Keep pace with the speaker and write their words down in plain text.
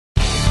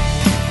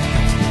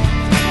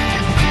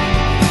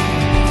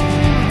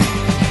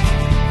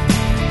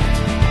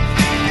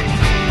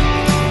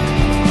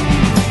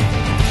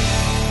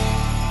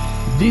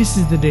This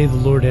is the day the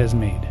Lord has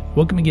made.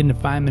 Welcome again to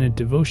 5-Minute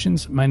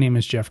Devotions. My name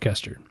is Jeff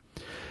Kester.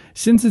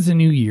 Since it's a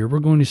new year, we're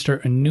going to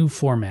start a new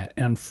format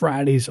on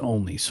Fridays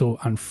only. So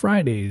on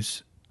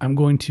Fridays, I'm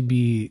going to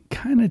be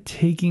kind of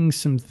taking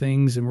some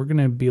things and we're going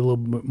to be a little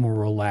bit more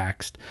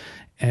relaxed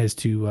as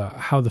to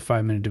how the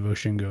 5-minute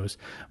devotion goes.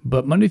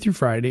 But Monday through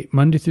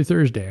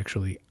Thursday,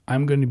 actually,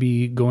 I'm going to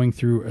be going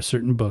through a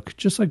certain book,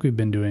 just like we've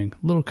been doing,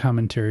 a little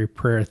commentary,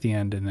 prayer at the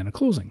end, and then a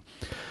closing.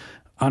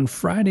 On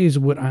Fridays,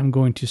 what I'm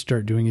going to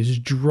start doing is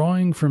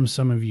drawing from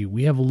some of you.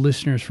 We have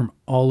listeners from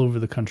all over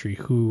the country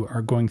who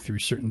are going through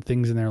certain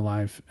things in their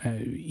life.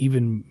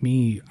 Even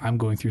me, I'm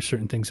going through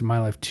certain things in my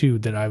life too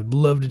that I would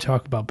love to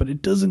talk about, but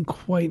it doesn't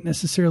quite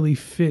necessarily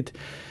fit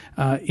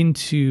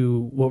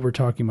into what we're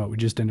talking about. We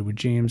just ended with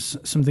James.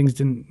 Some things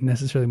didn't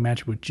necessarily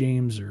match with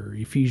James or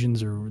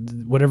Ephesians or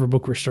whatever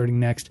book we're starting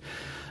next.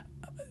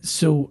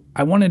 So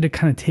I wanted to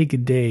kind of take a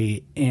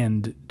day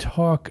and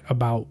talk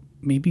about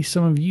maybe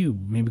some of you,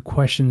 maybe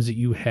questions that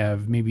you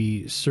have,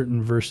 maybe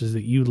certain verses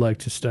that you'd like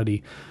to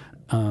study.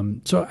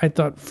 So I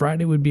thought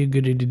Friday would be a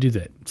good day to do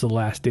that. It's the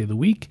last day of the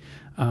week.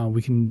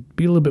 We can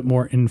be a little bit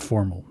more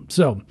informal.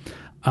 So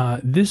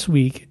this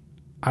week,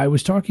 I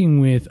was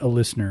talking with a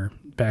listener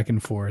back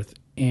and forth,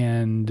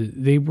 and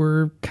they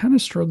were kind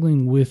of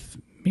struggling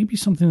with maybe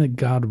something that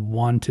God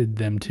wanted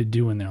them to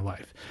do in their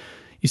life.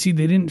 You see,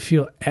 they didn't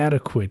feel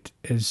adequate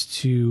as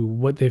to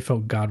what they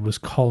felt God was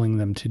calling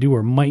them to do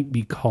or might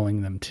be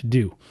calling them to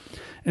do.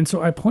 And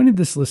so I pointed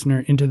this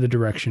listener into the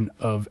direction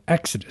of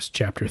Exodus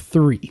chapter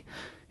 3.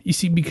 You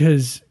see,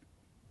 because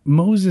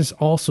Moses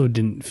also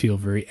didn't feel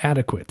very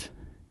adequate.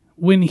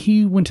 When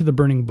he went to the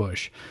burning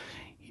bush,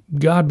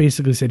 God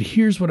basically said,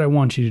 "Here's what I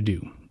want you to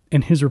do."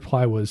 And his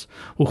reply was,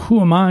 "Well,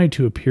 who am I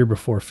to appear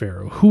before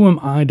Pharaoh? Who am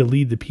I to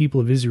lead the people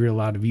of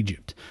Israel out of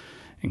Egypt?"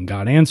 And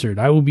God answered,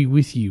 "I will be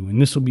with you, and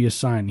this will be a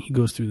sign." He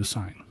goes through the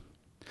sign.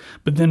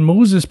 But then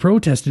Moses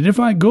protested, "If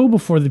I go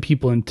before the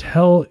people and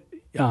tell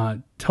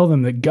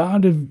them that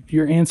God of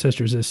your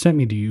ancestors has sent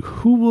me to you,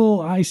 who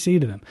will I say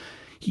to them?"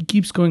 He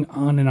keeps going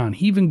on and on.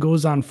 He even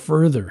goes on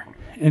further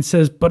and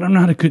says, "But I'm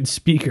not a good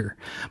speaker.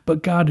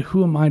 But God,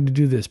 who am I to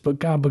do this? But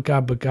God, but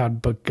God, but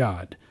God, but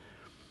God."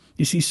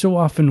 You see, so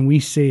often we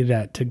say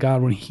that to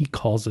God when he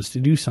calls us to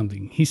do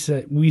something. He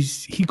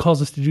calls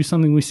us to do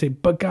something. We say,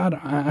 "But God,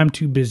 I'm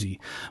too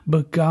busy.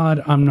 But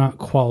God, I'm not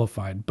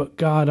qualified. But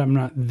God, I'm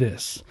not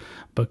this.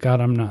 But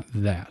God, I'm not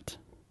that."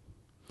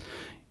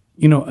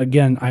 You know,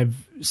 again,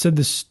 I've said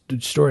this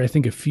story, I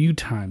think, a few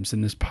times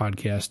in this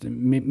podcast.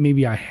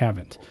 Maybe I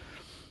haven't.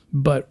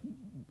 But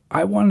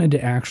I wanted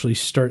to actually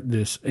start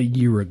this a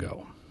year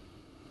ago.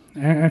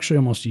 Actually,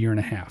 almost a year and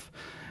a half.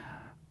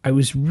 I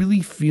was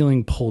really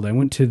feeling pulled. I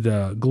went to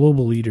the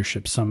Global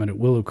Leadership Summit at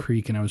Willow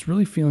Creek, and I was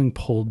really feeling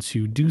pulled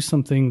to do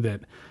something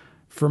that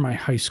for my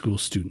high school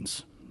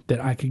students,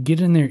 that I could get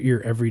in their ear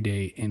every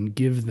day and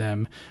give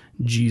them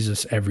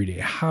Jesus every day.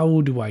 How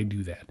do I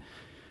do that?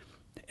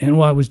 And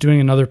while I was doing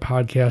another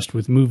podcast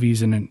with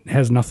movies, and it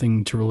has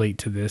nothing to relate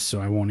to this, so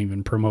I won't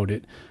even promote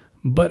it,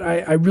 but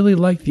I really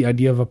like the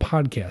idea of a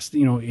podcast.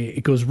 You know,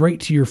 it goes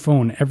right to your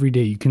phone every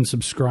day. You can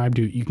subscribe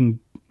to it.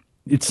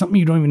 It's something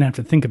you don't even have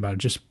to think about. It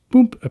just,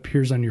 boom,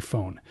 appears on your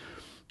phone.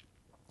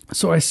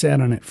 So I sat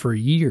on it for a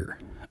year.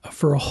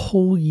 For a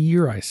whole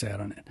year I sat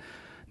on it.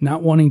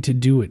 Not wanting to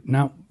do it.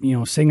 Not,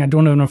 saying I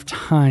don't have enough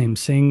time.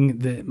 Saying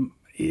that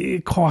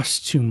it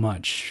costs too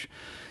much.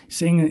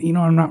 Saying that,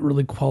 I'm not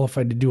really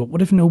qualified to do it.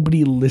 What if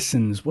nobody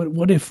listens?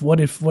 What if,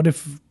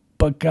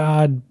 but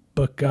God,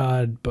 but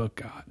God, but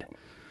God.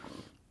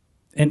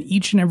 And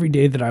each and every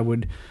day that I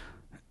would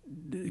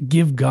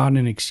give God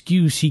an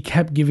excuse, he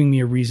kept giving me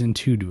a reason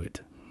to do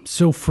it.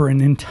 So for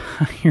an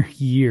entire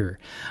year,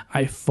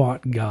 I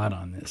fought God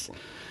on this.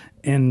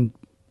 And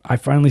I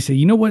finally say,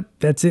 you know what?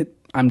 That's it.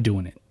 I'm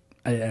doing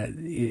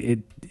it.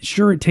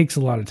 Sure, it takes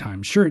a lot of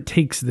time. Sure, it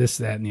takes this,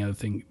 that, and the other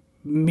thing.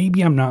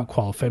 Maybe I'm not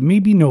qualified.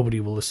 Maybe nobody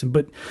will listen.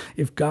 But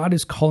if God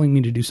is calling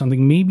me to do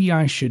something, maybe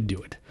I should do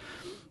it.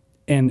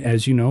 And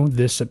as you know,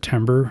 this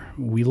September,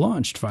 we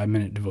launched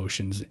 5-Minute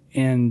Devotions.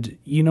 And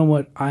you know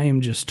what? I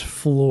am just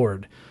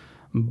floored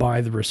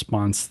by the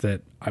response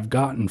that I've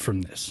gotten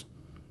from this.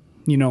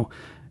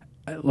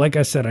 Like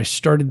I said, I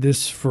started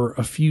this for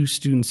a few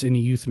students in a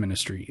youth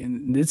ministry,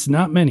 and it's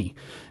not many.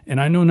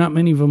 And I know not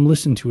many of them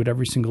listen to it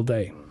every single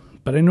day.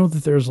 But I know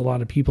that there's a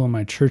lot of people in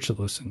my church that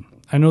listen.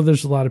 I know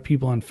there's a lot of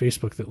people on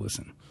Facebook that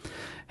listen.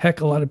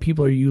 Heck, a lot of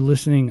people are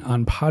listening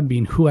on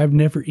Podbean who I've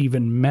never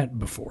even met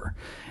before.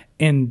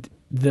 And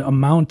the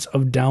amount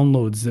of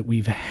downloads that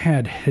we've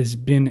had has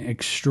been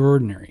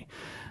extraordinary.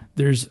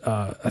 There's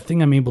a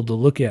thing I'm able to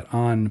look at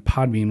on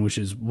Podbean, which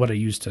is what I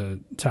use to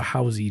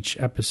house each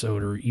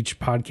episode or each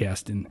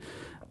podcast. And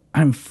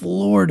I'm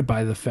floored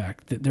by the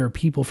fact that there are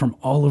people from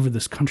all over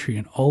this country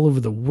and all over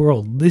the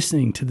world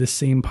listening to this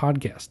same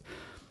podcast.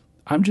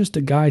 I'm just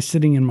a guy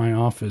sitting in my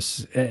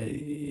office,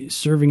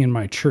 serving in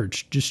my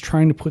church, just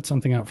trying to put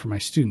something out for my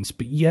students.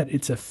 But yet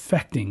it's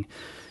affecting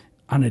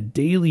on a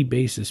daily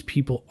basis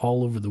people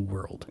all over the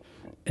world.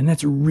 And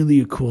that's really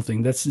a cool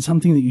thing. That's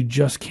something that you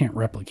just can't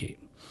replicate.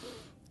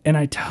 And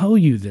I tell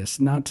you this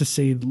not to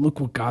say, look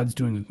what God's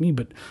doing with me,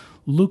 but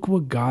look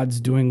what God's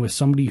doing with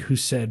somebody who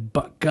said,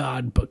 but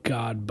God, but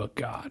God, but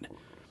God.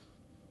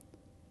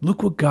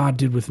 Look what God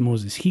did with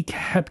Moses. He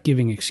kept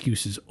giving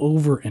excuses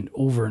over and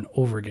over and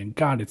over again.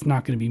 God, it's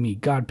not going to be me.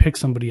 God, pick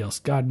somebody else.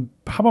 God,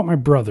 how about my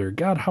brother?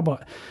 God, how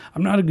about,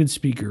 I'm not a good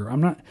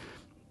speaker.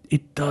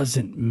 It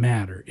doesn't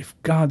matter. If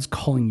God's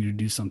calling you to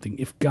do something,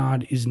 if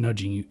God is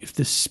nudging you, if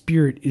the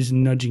Spirit is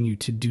nudging you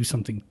to do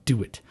something,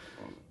 do it.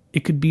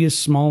 It could be as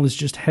small as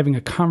just having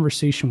a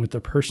conversation with the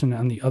person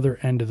on the other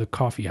end of the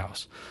coffee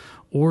house.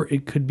 Or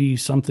it could be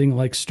something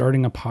like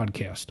starting a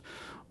podcast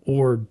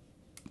or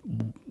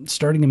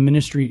starting a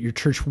ministry at your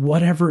church,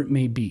 whatever it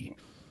may be.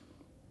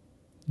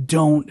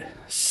 Don't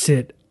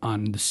sit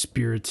on the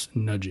Spirit's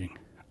nudging.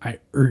 I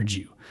urge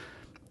you.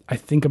 I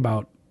think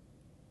about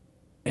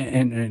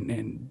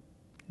and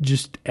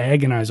just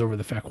agonize over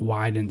the fact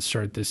why I didn't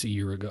start this a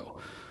year ago.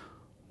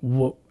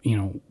 What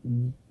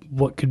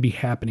could be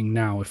happening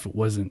now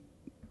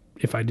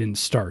if I didn't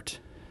start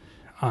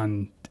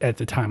at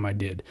the time I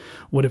did?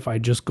 What if I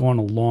just gone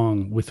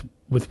along with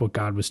what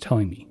God was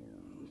telling me?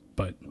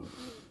 But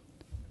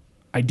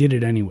I did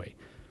it anyway.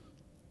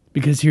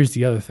 Because here's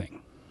the other thing.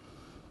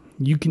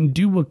 You can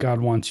do what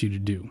God wants you to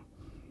do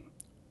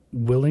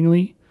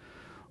willingly,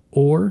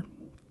 or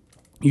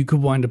you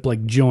could wind up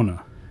like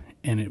Jonah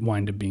and it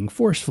wind up being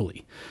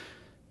forcefully.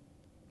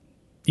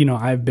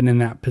 I've been in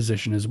that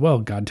position as well.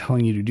 God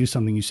telling you to do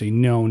something, you say,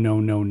 no,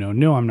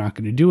 I'm not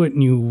going to do it.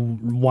 And you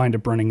wind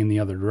up running in the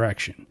other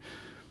direction.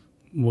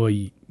 Well,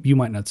 you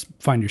might not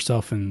find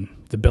yourself in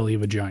the belly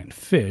of a giant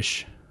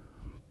fish,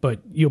 but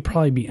you'll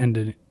probably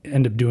end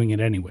up doing it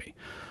anyway.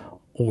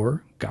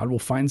 Or God will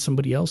find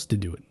somebody else to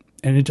do it.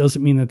 And it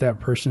doesn't mean that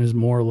person is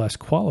more or less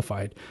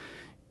qualified.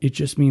 It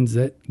just means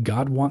that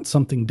God wants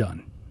something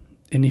done.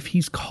 And if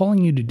he's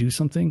calling you to do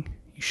something,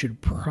 you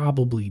should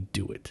probably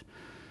do it.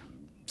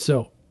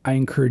 So I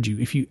encourage you,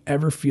 if you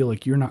ever feel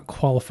like you're not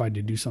qualified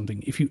to do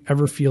something, if you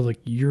ever feel like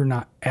you're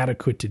not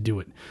adequate to do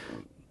it,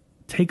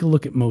 take a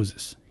look at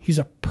Moses. He's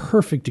a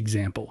perfect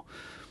example.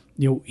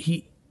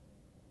 He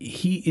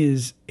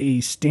is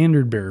a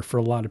standard bearer for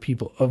a lot of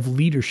people of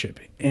leadership.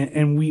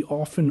 And we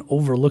often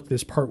overlook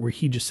this part where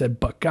he just said,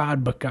 but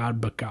God, but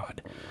God, but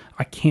God.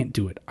 I can't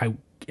do it. I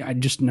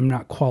just am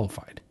not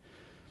qualified.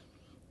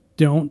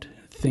 Don't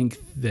think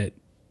that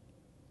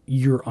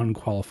you're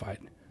unqualified,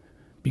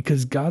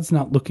 because God's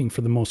not looking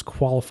for the most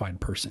qualified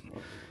person.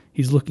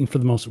 He's looking for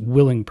the most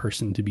willing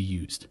person to be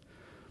used.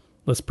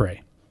 Let's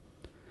pray.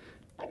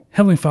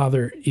 Heavenly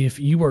Father, if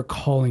you are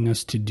calling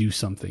us to do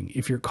something,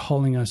 if you're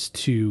calling us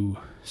to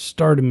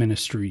start a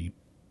ministry,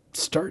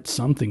 start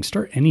something,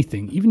 start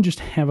anything, even just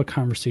have a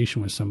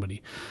conversation with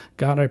somebody,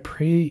 God, I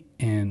pray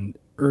and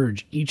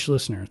urge each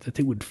listener that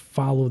they would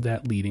follow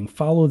that leading,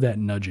 follow that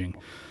nudging,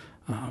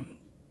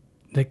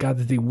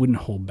 that they wouldn't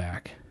hold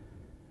back.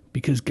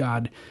 Because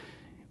God,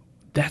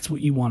 that's what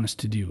you want us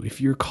to do.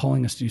 If you're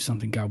calling us to do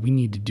something, God, we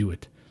need to do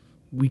it.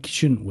 We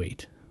shouldn't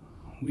wait.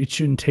 It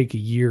shouldn't take a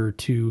year or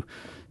two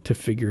to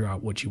figure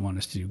out what you want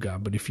us to do,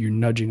 God. But if you're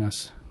nudging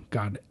us,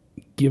 God,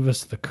 give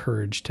us the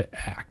courage to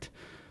act.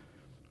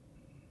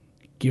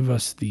 Give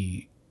us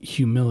the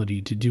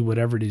humility to do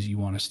whatever it is you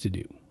want us to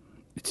do.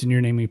 It's in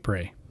your name we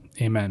pray.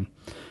 Amen.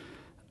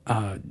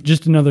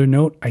 Just another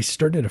note, I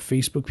started a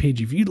Facebook page.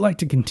 If you'd like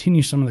to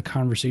continue some of the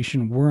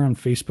conversation, we're on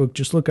Facebook.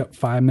 Just look up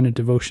 5 Minute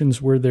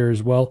Devotions. We're there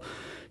as well.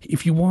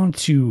 If you want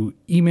to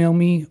email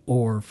me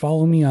or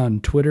follow me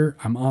on Twitter,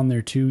 I'm on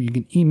there too. You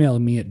can email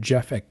me at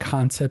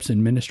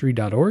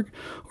jeff@conceptsinministry.org,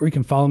 or you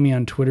can follow me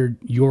on Twitter,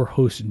 your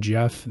host,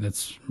 Jeff.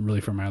 That's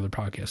really from my other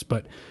podcast.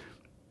 But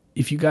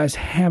if you guys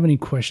have any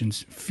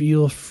questions,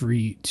 feel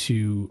free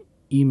to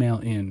email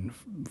in.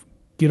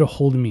 Get a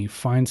hold of me,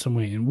 find some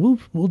way, and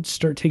we'll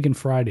start taking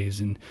Fridays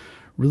and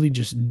really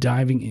just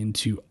diving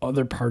into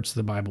other parts of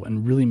the Bible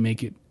and really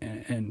make it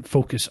and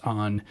focus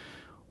on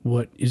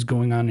what is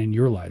going on in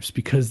your lives,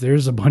 because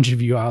there's a bunch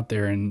of you out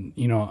there, and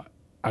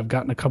I've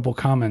gotten a couple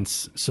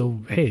comments.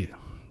 So hey,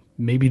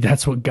 maybe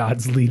that's what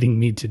God's leading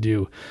me to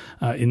do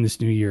in this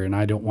new year, and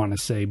I don't want to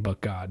say but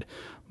God.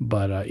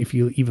 But if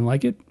you even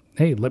like it,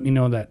 hey, let me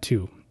know that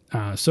too.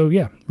 So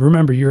yeah,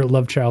 remember, you're a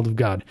loved child of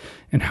God,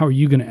 and how are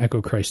you going to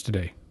echo Christ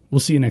today? We'll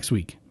see you next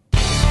week.